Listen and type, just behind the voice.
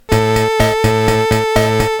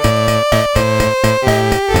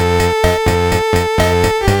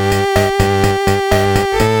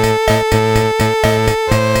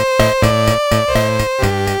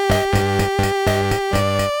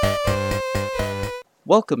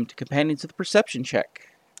Welcome to Companions of the Perception Check.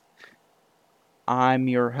 I'm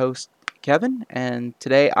your host, Kevin, and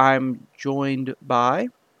today I'm joined by...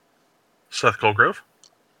 Seth Colgrove.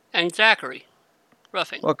 And Zachary.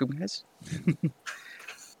 Ruffing. Welcome, guys.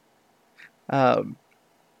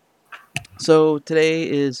 So today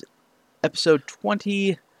is episode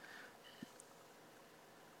 20,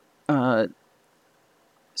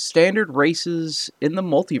 Standard Races in the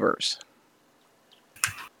Multiverse.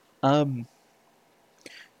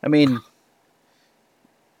 I mean,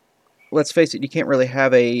 let's face it, you can't really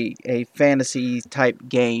have a fantasy-type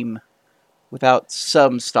game without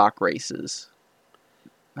some stock races.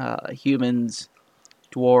 Humans,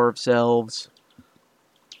 dwarves, elves,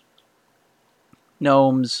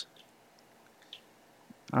 gnomes.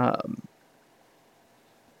 I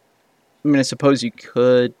mean, I suppose you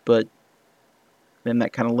could, but then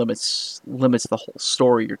that kind of limits the whole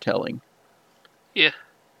story you're telling. Yeah.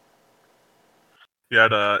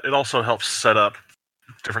 Yeah, it also helps set up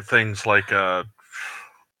different things like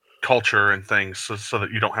culture and things so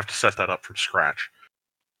that you don't have to set that up from scratch.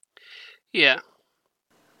 Yeah.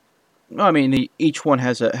 Well, I mean, each one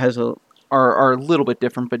are a little bit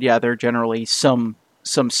different, but yeah, they're generally some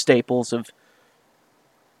staples of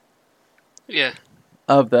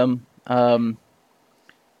them. It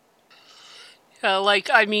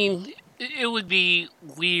would be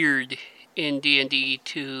weird in D&D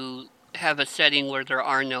to have a setting where there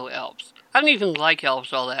are no elves. I don't even like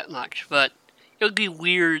elves all that much, but it would be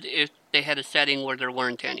weird if they had a setting where there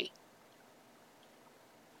weren't any.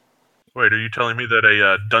 Wait, are you telling me that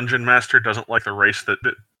a dungeon master doesn't like the race that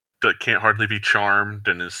can't hardly be charmed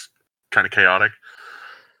and is kind of chaotic?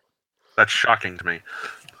 That's shocking to me.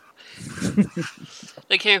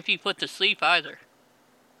 They can't be put to sleep either.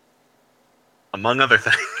 Among other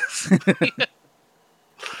things.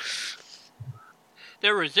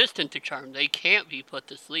 They're resistant to charm. They can't be put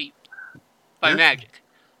to sleep by magic.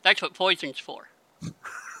 That's what poison's for.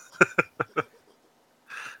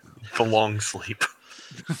 The long sleep.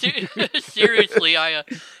 Seriously,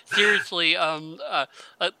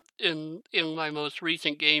 in my most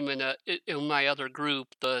recent game in my other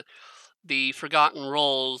group, the Forgotten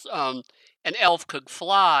Rolls, an elf could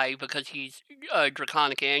fly because he's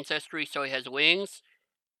draconic ancestry, so he has wings.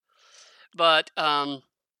 But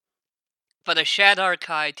a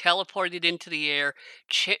Shadarkai teleported into the air,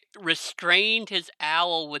 restrained his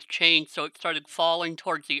owl with chains so it started falling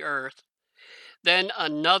towards the earth. Then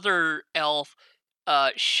another elf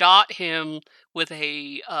shot him with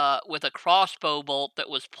a crossbow bolt that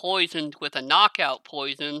was poisoned with a knockout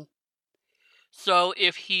poison. So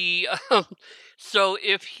if he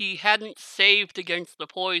hadn't saved against the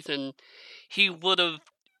poison, his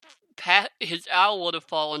owl would have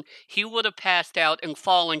fallen. He would have passed out and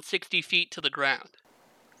fallen 60 feet to the ground.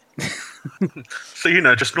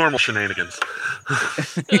 So just normal shenanigans.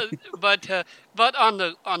 But on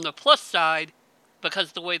the plus side,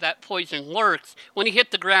 because the way that poison works, when he hit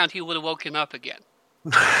the ground, he would have woken up again.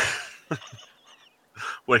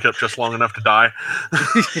 Wake up just long enough to die.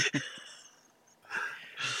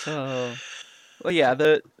 Well, yeah,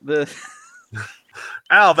 the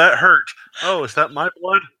Ow, that hurt. Oh, is that my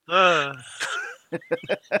blood?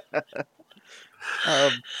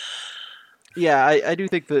 Yeah, I do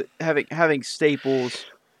think that having staples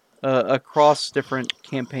across different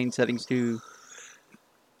campaign settings do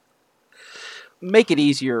make it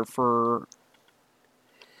easier for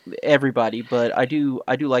everybody, but I do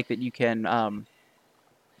like that you can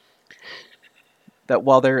that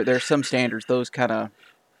while there's some standards, those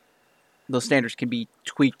standards can be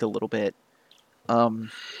tweaked a little bit. Yeah.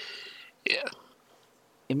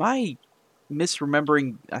 Am I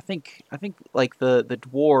misremembering? I think like the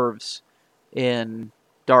dwarves in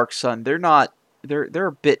Dark Sun, they're a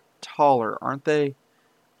bit taller, aren't they?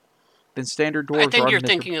 Than standard dwarves. I think you're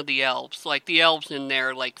thinking of the elves. Like the elves in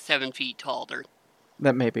there, like 7 feet tall.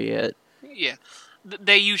 That may be it. Yeah,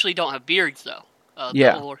 they usually don't have beards though.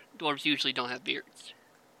 Dwarves usually don't have beards.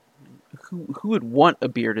 Who would want a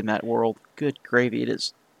beard in that world? Good gravy, it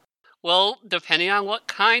is. Well, depending on what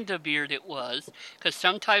kind of beard it was, because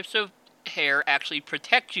some types of hair actually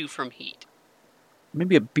protect you from heat.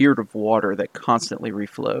 Maybe a beard of water that constantly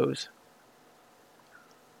reflows.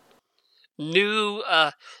 New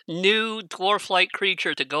dwarf-like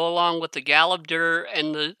creature to go along with the Galabdur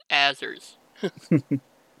and the Azers.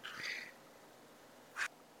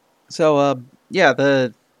 So,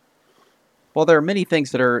 while there are many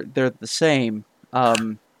things they're the same,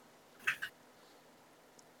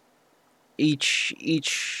 each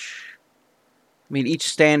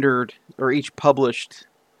standard or each published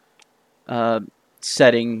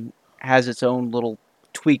setting has its own little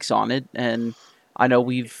tweaks on it, and I know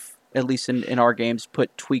we've, at least in our games,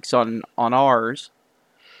 put tweaks on ours.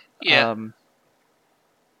 Yeah.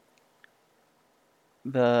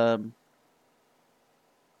 The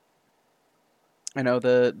I know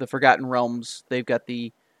the Forgotten Realms. They've got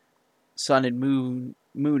the Sun and Moon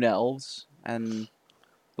elves and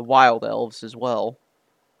the Wild elves as well,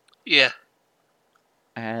 Yeah.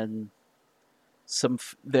 and some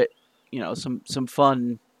that some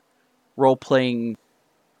fun role playing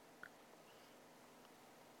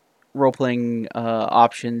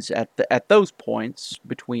options at those points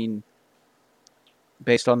between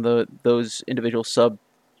based on those individual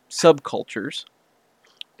subcultures.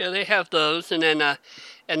 Yeah, they have those, and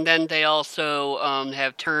then they also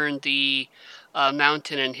have turned the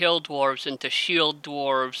mountain and hill dwarves into shield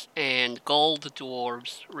dwarves and gold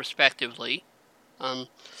dwarves, respectively,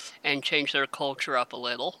 and changed their culture up a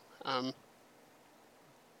little, and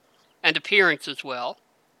appearance as well.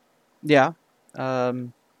 Yeah.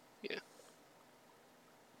 Yeah.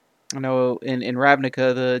 I know in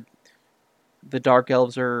Ravnica the dark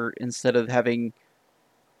elves are, instead of having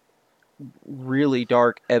really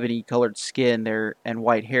dark ebony colored skin and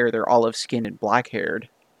white hair, they're olive skinned and black haired.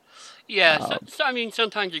 Yeah, so I mean,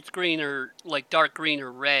 sometimes it's green or like dark green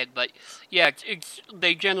or red, but yeah, it's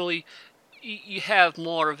they generally you have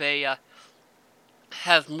more of a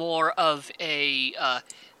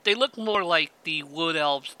they look more like the wood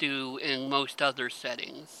elves do in most other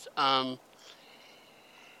settings.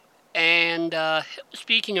 And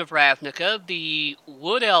speaking of Ravnica, the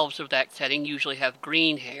wood elves of that setting usually have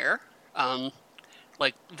green hair,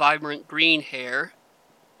 like vibrant green hair.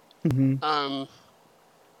 Mm-hmm.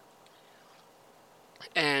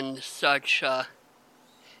 And such.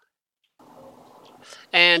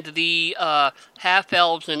 And the half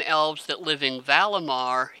elves and elves that live in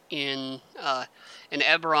Valimar in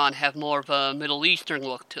Eberron have more of a Middle Eastern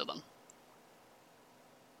look to them.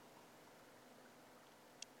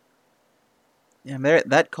 And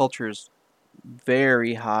that culture is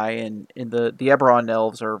very high, and in the Eberron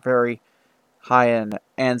elves are very high in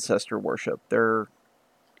ancestor worship. They're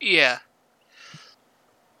Yeah.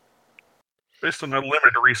 Based on my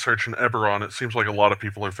limited research in Eberron, it seems like a lot of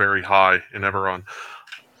people are very high in Eberron.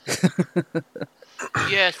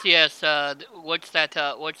 Yes. What's that?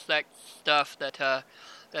 What's that stuff that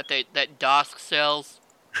Dosk sells?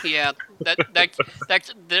 Yeah,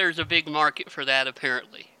 that's there's a big market for that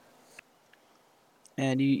apparently.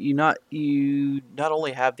 and you not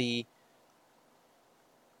only have the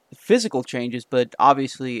physical changes, but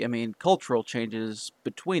obviously, I mean, cultural changes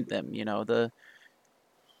between them. You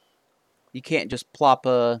can't just plop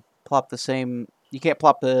the same. You can't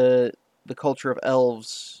plop the culture of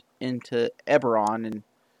elves into Eberron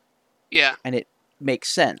Yeah. and it makes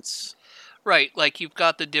sense. Right. Like you've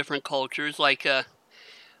got the different cultures. Like I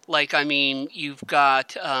mean, you've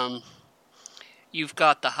got the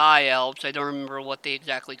high elves. I don't remember what they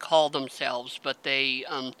exactly call themselves, but they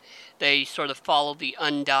sort of follow the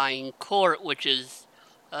Undying Court, which is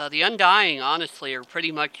the Undying. Honestly, are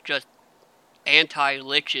pretty much just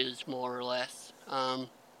anti-liches, more or less. And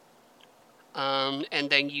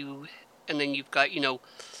then you've got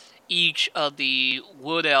each of the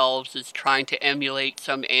wood elves is trying to emulate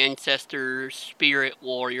some ancestor spirit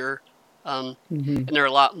warrior. Mm-hmm. And they're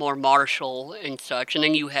a lot more martial and such. And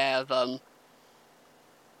then you have and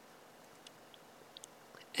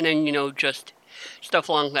then just stuff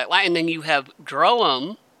along that line. And then you have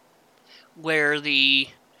Droam, where the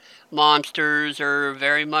monsters are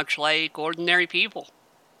very much like ordinary people,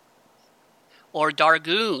 or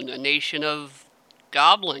Dargoon, a nation of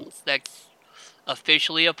goblins that's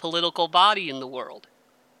officially a political body in the world.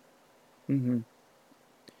 Mm-hmm.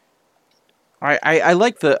 I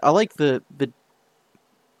like the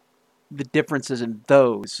differences in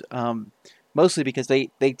those, mostly because they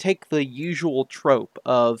take the usual trope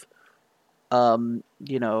of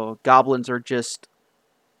goblins are just,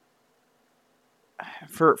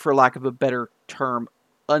 for lack of a better term,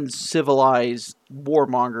 uncivilized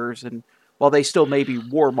warmongers, and while they still may be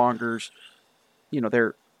warmongers,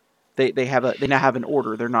 they now have an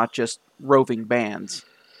order. They're not just roving bands.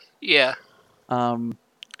 Yeah.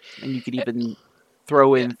 And you could even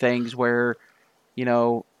throw Yeah. in things where, if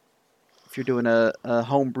you're doing a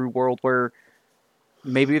homebrew world where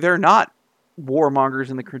maybe they're not warmongers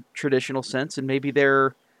in the traditional sense, and maybe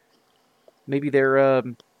they're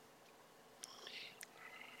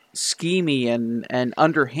schemy and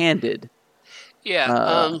underhanded.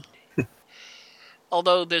 Yeah.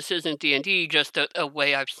 Although this isn't D&D, just a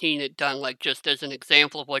way I've seen it done, like just as an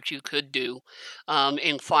example of what you could do,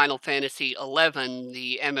 in Final Fantasy XI,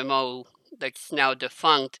 the MMO that's now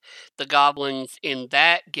defunct, the goblins in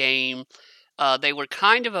that game they were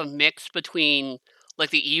kind of a mix between, like,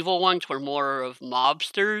 the evil ones were more of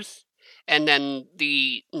mobsters, and then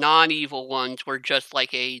the non-evil ones were just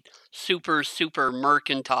like a super, super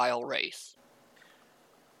mercantile race.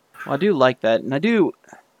 Well, I do like that, and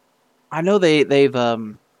I know they've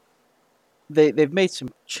made some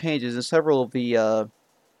changes in several of the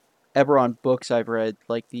Eberron books I've read.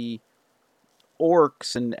 Like the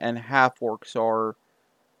orcs and half orcs are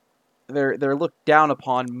they're looked down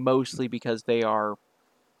upon mostly because they are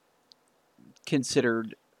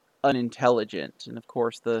considered unintelligent, and of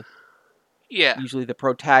course Yeah, usually the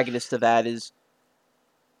protagonist of that is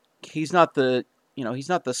he's not the he's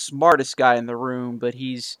not the smartest guy in the room, but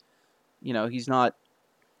he's not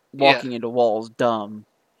yeah, walking into walls dumb.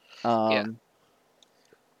 yeah. Um,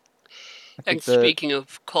 I And think the speaking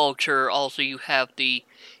of culture, also you have the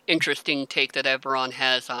interesting take that Eberron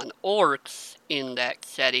has on orcs in that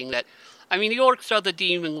setting. That, I mean, the orcs are the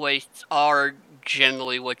demon wastes are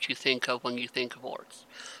generally what you think of when you think of orcs,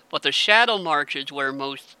 but the Shadow Marches, where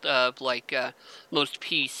most most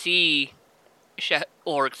PC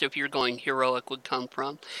orcs, if you're going heroic, would come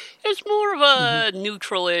from, is more of Mhm. a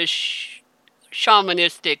neutralish,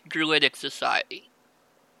 shamanistic, druidic society.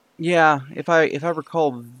 Yeah, if I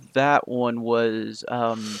recall, that one was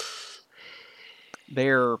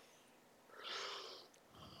they're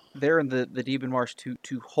they're in the Demon March to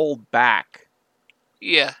hold back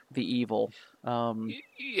Yeah, the evil,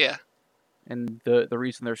 yeah, and the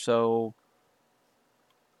reason they're so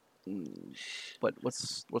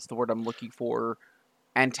what's the word I'm looking for,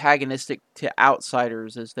 antagonistic to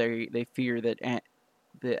outsiders is they fear that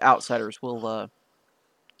the outsiders will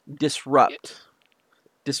yeah,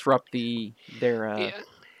 disrupt the yeah.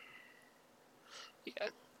 Yeah.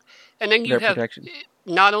 And then you their have, protection.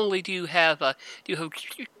 not only do you have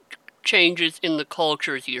changes in the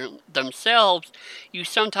cultures themselves, you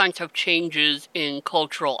sometimes have changes in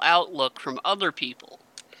cultural outlook from other people.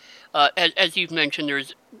 As you've mentioned,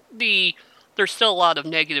 there's still a lot of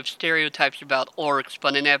negative stereotypes about orcs,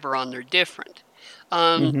 but in Eberron they're different.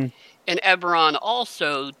 Um, Hmm. in Eberron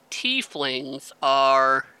also, tieflings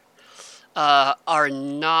are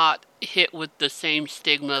not hit with the same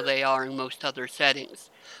stigma they are in most other settings,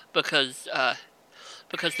 because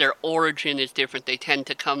because their origin is different. They tend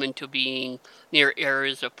to come into being near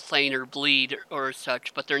areas of planar bleed or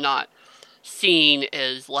such, but they're not seen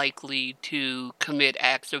as likely to commit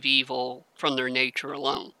acts of evil from their nature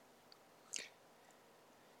alone.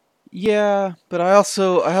 Yeah, but I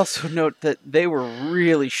also note that they were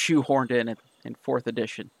really shoehorned in fourth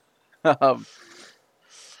edition, um,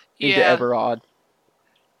 into Yeah, Eberod.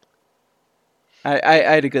 I yeah,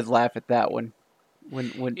 had a good laugh at that one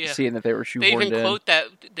when yeah. seeing that they were They even shoehorned in. quote that.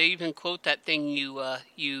 They even quote that thing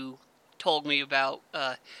you told me about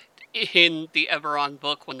in the Eberron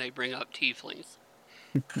book when they bring up tieflings.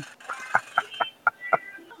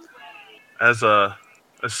 As a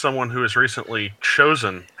as someone who has recently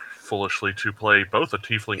chosen foolishly to play both a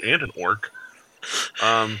tiefling and an orc,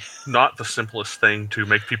 not the simplest thing to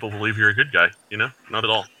make people believe you're a good guy. Not at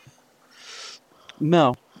all.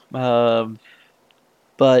 No, um,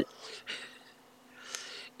 but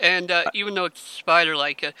And even though it's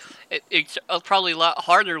spider-like, it's probably a lot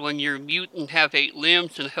harder when you're mute and have 8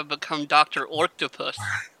 limbs and have become Dr. Orctopus.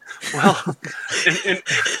 Well, in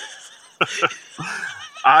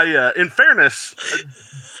in fairness,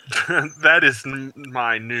 that is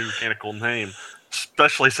my new mechanical name.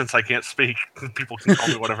 Especially since I can't speak, people can call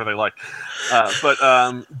me whatever they like. But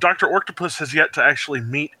Dr. Orctopus has yet to actually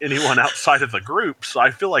meet anyone outside of the group, so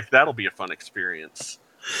I feel like that'll be a fun experience.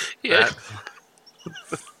 Yeah, That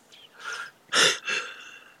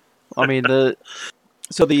I mean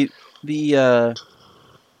so the uh,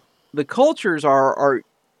 the cultures are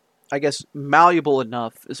I guess malleable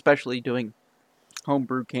enough, especially doing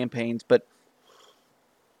homebrew campaigns. But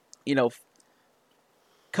you know,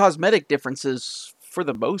 cosmetic differences for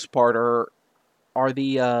the most part are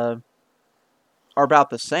about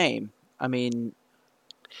the same. I mean,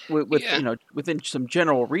 with yeah, within some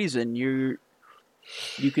general reason, you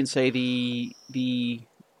can say the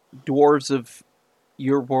dwarves of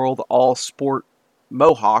your world all sport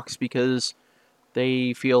mohawks because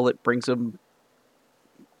they feel it brings them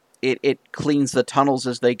it cleans the tunnels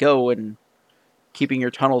as they go, and keeping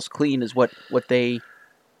your tunnels clean is what they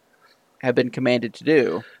have been commanded to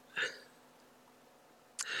do.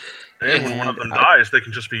 and yeah, when one of And them dies, they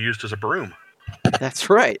can just be used as a broom. that's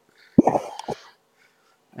right.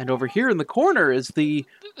 And over here in the corner is the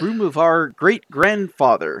broom of our great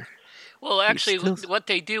grandfather. Well, He's actually, still what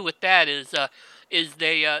they do with that is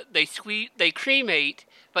they cremate,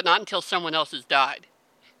 but not until someone else has died.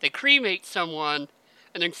 They cremate someone,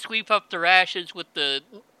 and then sweep up their ashes with the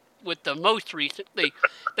most recent. They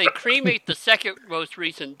cremate the second most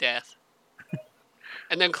recent death,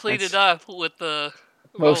 and then clean it That's up with the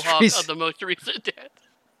most mohawk of recent. the most recent death.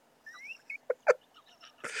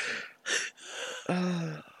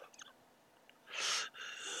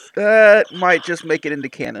 That might just make it into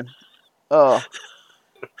canon. Oh,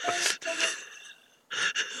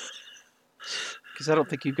 because I don't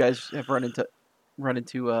think you guys have run into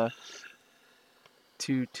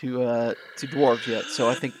to dwarves yet. So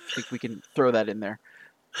I think we can throw that in there.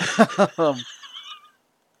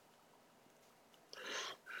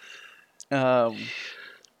 um,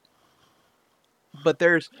 but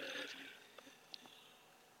there's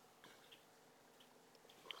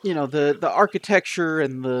the architecture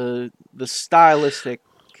and the stylistic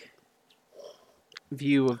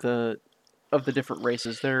view of the different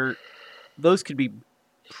races. Those could be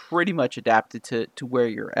pretty much adapted to where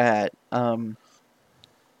you're at.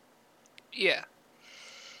 Yeah.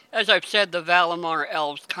 As I've said, the Valimar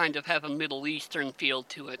elves kind of have a Middle Eastern feel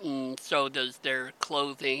to it, and so does their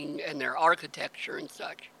clothing and their architecture and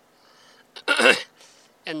such.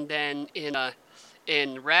 And then in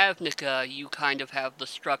Ravnica, you kind of have the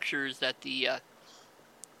structures that the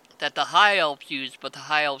High Elves use, but the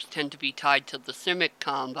High Elves tend to be tied to the Simic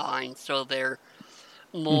Combine, so they're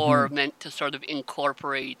more meant to sort of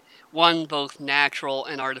incorporate both natural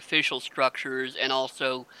and artificial structures, and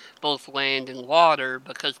also both land and water,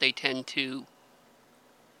 because they tend to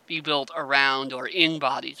be built around or in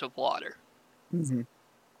bodies of water. Mm-hmm.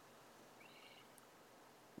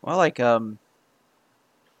 Well, like I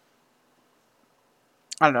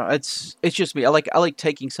don't know. It's just me. I like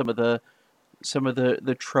taking some of the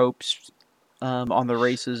tropes on the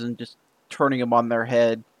races and just turning them on their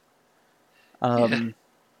head. Yeah.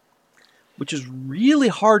 Which is really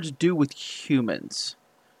hard to do with humans,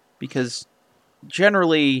 because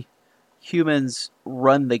generally humans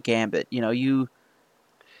run the gambit.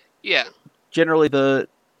 Yeah. Generally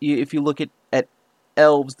if you look at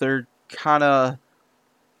elves, they're kind of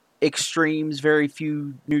extremes, very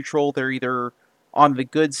few neutral. They're either on the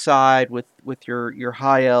good side with your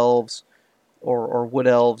high elves or wood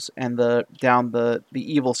elves, and down the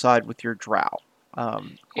evil side with your drow. Of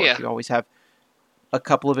course, Yeah. you always have a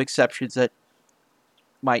couple of exceptions that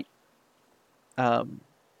might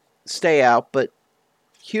stay out, but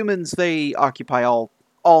humans, they occupy all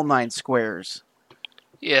 9 squares.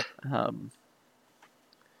 Yeah.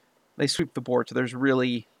 They sweep the board, so there's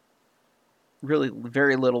really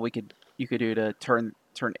very little you could do to turn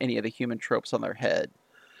any of the human tropes on their head.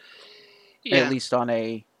 Yeah. At least on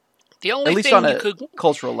a The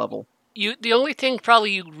cultural level. The only thing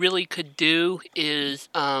probably you really could do is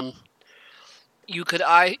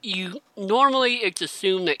normally it's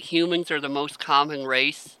assumed that humans are the most common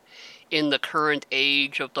race in the current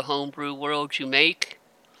age of the homebrew world you make.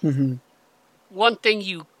 Mm-hmm. One thing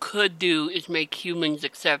you could do is make humans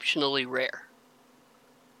exceptionally rare.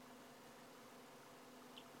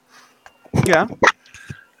 Yeah.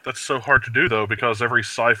 That's so hard to do, though, because every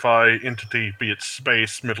sci-fi entity, be it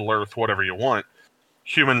space, Middle-earth, whatever you want,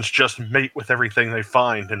 humans just mate with everything they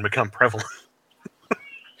find and become prevalent.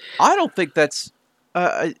 I don't think that's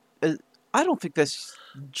I don't think that's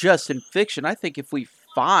just in fiction. I think if we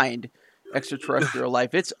find extraterrestrial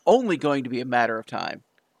life, it's only going to be a matter of time.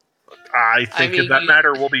 I think that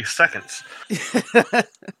matter will be seconds.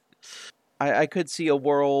 I could see a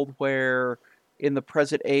world where, in the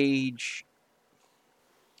present age,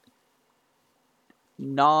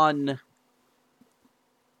 non-human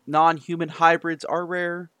hybrids are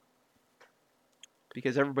rare,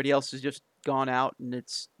 because everybody else has just gone out, and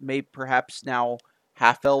it's perhaps now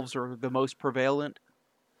half elves are the most prevalent.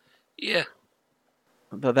 Yeah.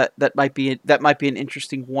 Though that might be an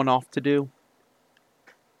interesting one-off to do.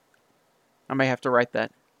 I may have to write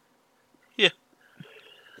that. Yeah.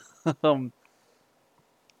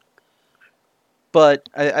 But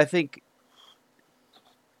I think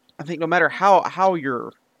no matter how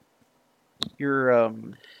your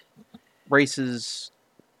races,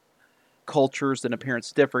 cultures, and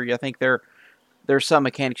appearance differ, I think there's some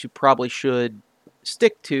mechanics you probably should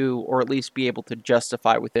stick to, or at least be able to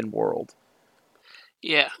justify within world.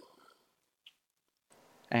 Yeah.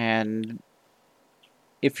 And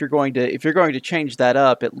if you're going to change that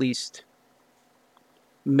up, at least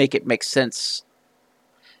make it make sense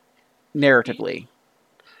narratively.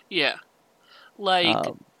 Yeah.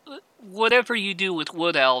 Like, whatever you do with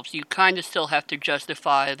wood elves, you kind of still have to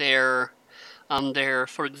justify their,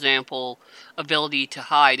 for example, ability to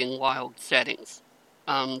hide in wild settings.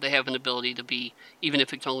 They have an ability to be, even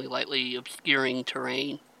if it's only lightly obscuring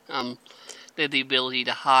terrain, They have the ability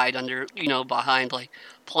to hide under, behind like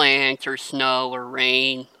plants or snow or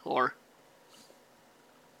rain or.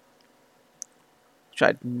 Wish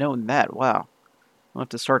I'd known that. Wow. I'll have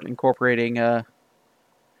to start incorporating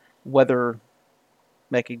weather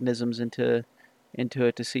mechanisms into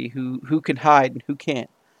it to see who can hide and who can't.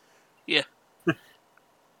 Yeah.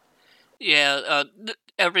 Yeah.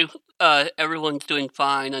 Everyone's doing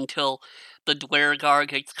fine until the Dwergar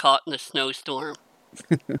gets caught in a snowstorm.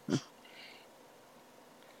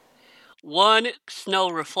 One, snow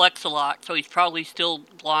reflects a lot, so he's probably still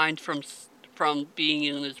blind from being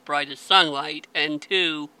in his brightest sunlight, and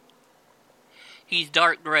two, he's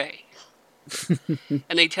dark gray.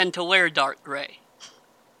 And they tend to wear dark gray.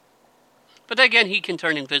 But again, he can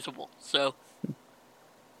turn invisible, so.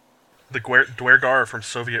 The Dwergar are from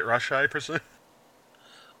Soviet Russia, I presume?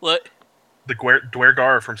 What? The Dwergar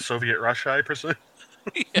are from Soviet Russia, I presume?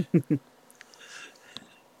 Yeah.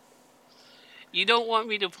 You don't want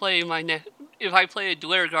me to play if I play a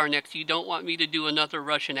Dwergar next, you don't want me to do another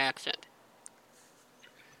Russian accent.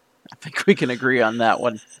 I think we can agree on that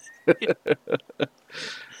one.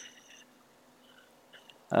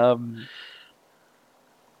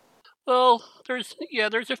 Well, there's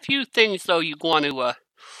a few things though you want to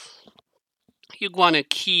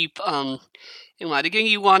keep in mind. Again,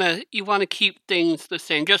 you want to keep things the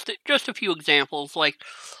same. Just a few examples, like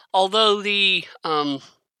although the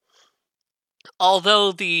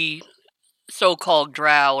so-called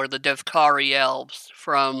Drow or the Devkari elves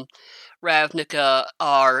from Ravnica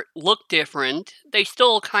look different, they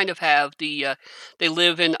still kind of have the they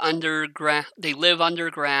live underground.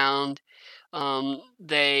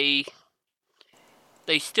 They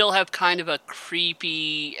still have kind of a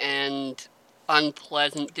creepy and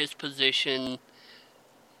unpleasant disposition.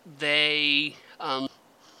 And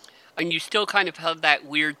you still kind of have that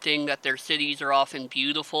weird thing that their cities are often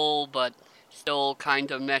beautiful, but still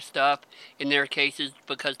kind of messed up in their cases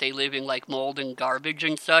because they live in like mold and garbage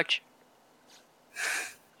and such.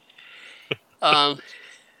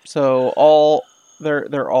 So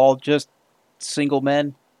they're all just single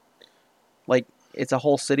men. Like it's a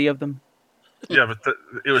whole city of them. Yeah, but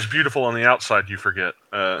it was beautiful on the outside. You forget.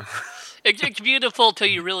 It's beautiful till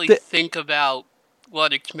you really think about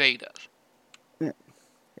what it's made of.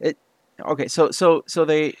 Okay, so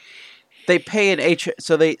they pay an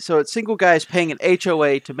so a single guy is paying an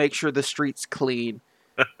HOA to make sure the street's clean,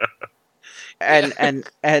 and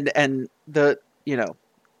the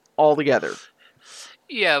all together.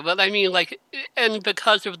 Yeah, but I mean, like, and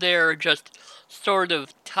because of their just sort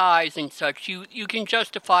of ties and such, you can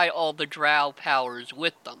justify all the drow powers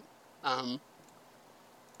with them,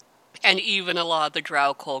 and even a lot of the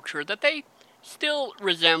drow culture that they still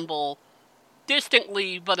resemble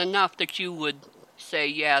distantly, but enough that you would say,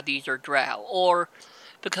 yeah, these are drow. Or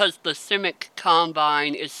because the Simic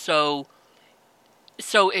Combine is so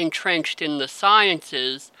entrenched in the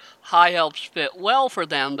sciences, high elves fit well for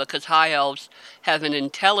them because high elves have an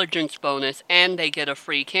intelligence bonus and they get a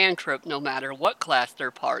free cantrip no matter what class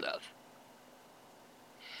they're part of.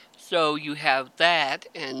 So you have that,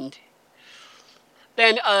 and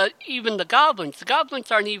then even the goblins. The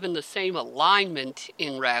goblins aren't even the same alignment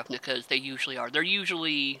in Ravnica as they usually are. They're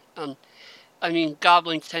usually,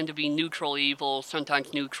 goblins tend to be neutral evil,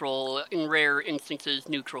 sometimes neutral, in rare instances,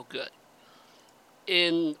 neutral good.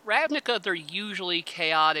 In Ravnica, they're usually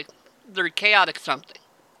chaotic. They're chaotic something.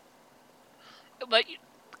 But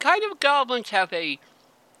kind of goblins have a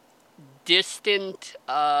distant,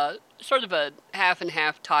 sort of a half and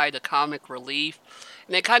half tie to comic relief.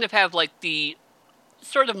 And they kind of have like the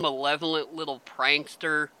sort of malevolent little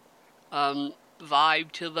prankster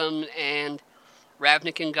vibe to them, and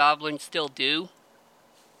Ravnican goblins still do.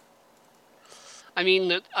 I mean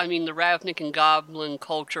the Ravnican goblin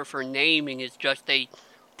culture for naming is just they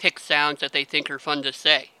pick sounds that they think are fun to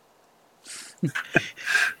say. I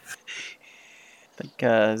think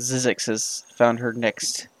Zizix has found her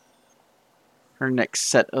next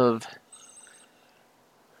set of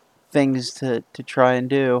things to try and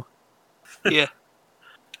do. Yeah.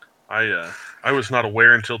 I was not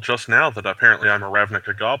aware until just now that apparently I'm a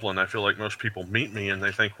Ravnica goblin. I feel like most people meet me and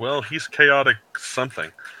they think, well, he's chaotic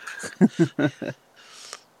something.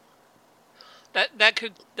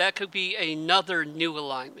 That could be another new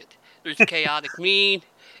alignment. There's chaotic mean,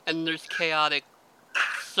 and there's chaotic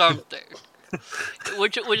something.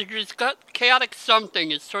 which is chaotic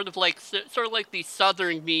something is sort of like the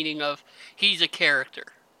southern meaning of he's a character.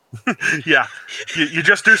 Yeah, you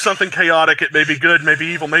just do something chaotic. It may be good, maybe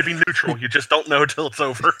evil, maybe neutral. You just don't know till it's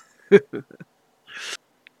over.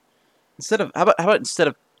 How about instead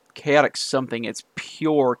of chaotic something, it's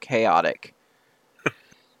pure chaotic.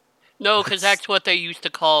 No, because that's what they used to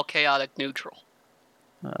call chaotic neutral.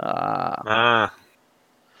 Ah.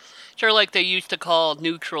 Sort of like they used to call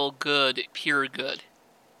neutral good pure good.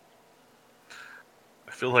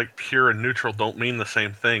 I feel like pure and neutral don't mean the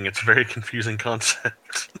same thing. It's a very confusing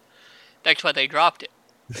concept. That's why they dropped it.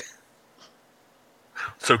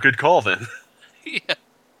 So good call then. Yeah.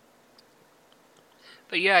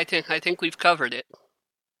 But yeah, I think we've covered it.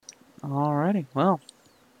 Alrighty. Well,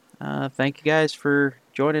 thank you guys for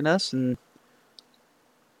joining us, and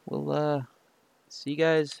we'll see you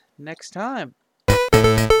guys next time.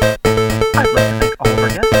 I'd like to thank all of our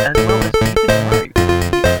guests, as well as Nathan and Mario,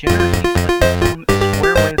 for the generous